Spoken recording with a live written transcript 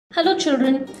Hello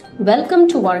children, welcome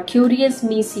to our Curious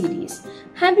Me series.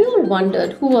 Have you all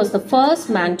wondered who was the first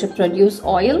man to produce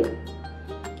oil?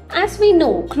 As we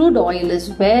know, crude oil is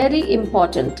very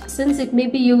important since it may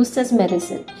be used as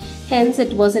medicine. Hence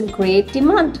it was in great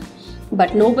demand.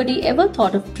 But nobody ever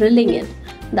thought of drilling it.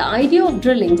 The idea of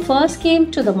drilling first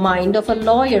came to the mind of a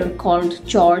lawyer called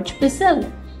George Bissell.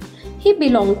 He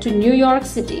belonged to New York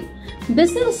City.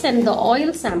 Bissell sent the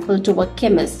oil sample to a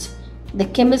chemist. The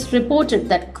chemist reported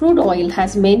that crude oil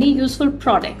has many useful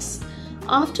products.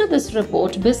 After this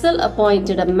report, Bissell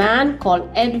appointed a man called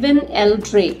Edwin L.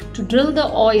 Drake to drill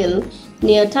the oil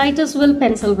near Titusville,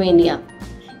 Pennsylvania.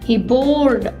 He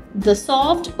bored the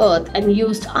soft earth and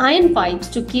used iron pipes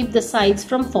to keep the sides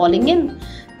from falling in.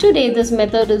 Today, this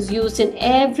method is used in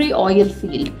every oil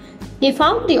field. He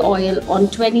found the oil on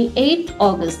 28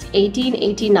 August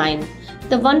 1889.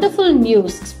 The wonderful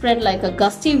news spread like a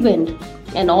gusty wind.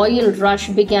 An oil rush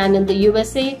began in the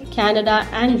USA, Canada,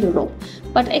 and Europe,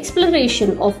 but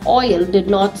exploration of oil did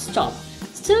not stop.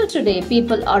 Still today,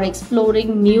 people are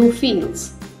exploring new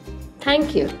fields.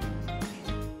 Thank you.